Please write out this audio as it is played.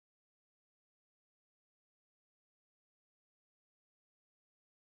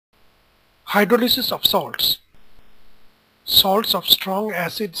Hydrolysis of salts. Salts of strong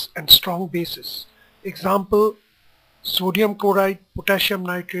acids and strong bases. Example, sodium chloride, potassium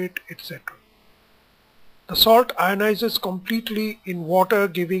nitrate, etc. The salt ionizes completely in water,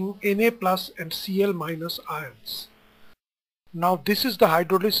 giving Na plus and Cl minus ions. Now this is the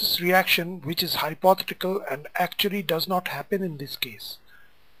hydrolysis reaction, which is hypothetical and actually does not happen in this case.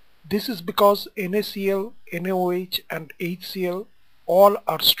 This is because NaCl, NaOH and HCl all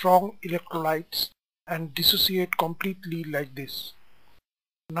are strong electrolytes and dissociate completely like this.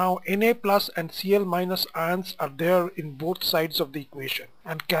 Now Na plus and Cl minus ions are there in both sides of the equation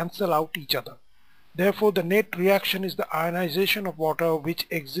and cancel out each other. Therefore the net reaction is the ionization of water which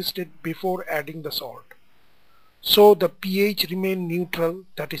existed before adding the salt. So the pH remains neutral,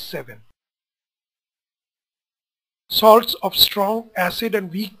 that is 7. Salts of strong acid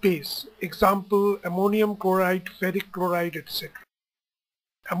and weak base. Example, ammonium chloride, ferric chloride, etc.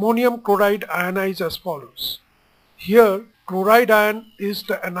 Ammonium chloride ionizes as follows. Here chloride ion is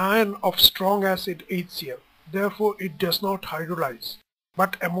the anion of strong acid HCl. Therefore it does not hydrolyze.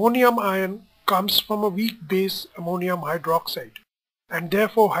 But ammonium ion comes from a weak base, ammonium hydroxide, and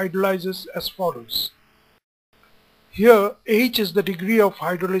therefore hydrolyzes as follows. Here H is the degree of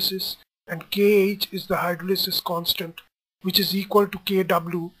hydrolysis and Kh is the hydrolysis constant, which is equal to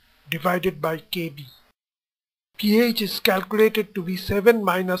Kw divided by Kb. pH is calculated to be 7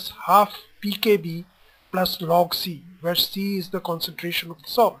 minus half pKb plus log C, where C is the concentration of the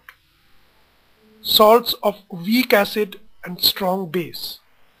salt. Salts of weak acid and strong base.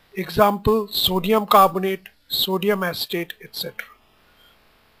 Example, sodium carbonate, sodium acetate, etc.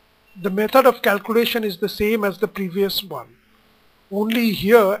 The method of calculation is the same as the previous one. Only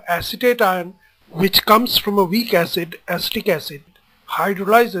here acetate ion, which comes from a weak acid, acetic acid,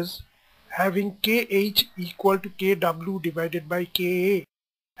 hydrolyzes having Kh equal to Kw divided by Ka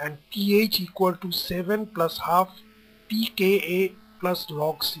and pH equal to 7 plus half pKa plus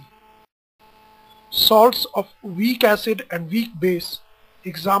log C. Salts of weak acid and weak base.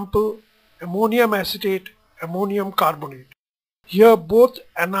 Example, ammonium acetate, ammonium carbonate. Here both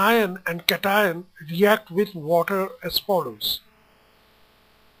anion and cation react with water as follows.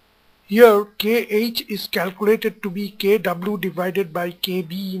 Here Kh is calculated to be Kw divided by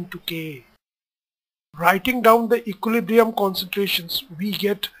Kb into Ka. Writing down the equilibrium concentrations, we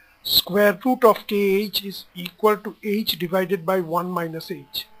get square root of Kh is equal to H divided by 1 minus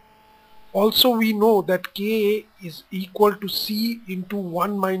H. Also we know that Ka is equal to C into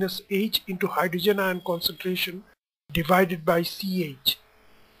 1 minus H into hydrogen ion concentration divided by Ch.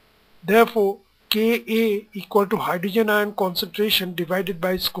 Therefore Ka equal to hydrogen ion concentration divided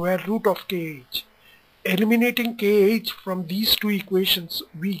by square root of Kh. Eliminating Kh from these two equations,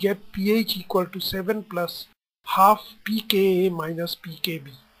 we get pH equal to 7 plus half pKa minus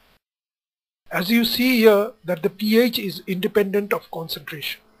pKb. As you see here that the pH is independent of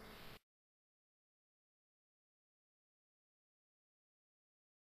concentration.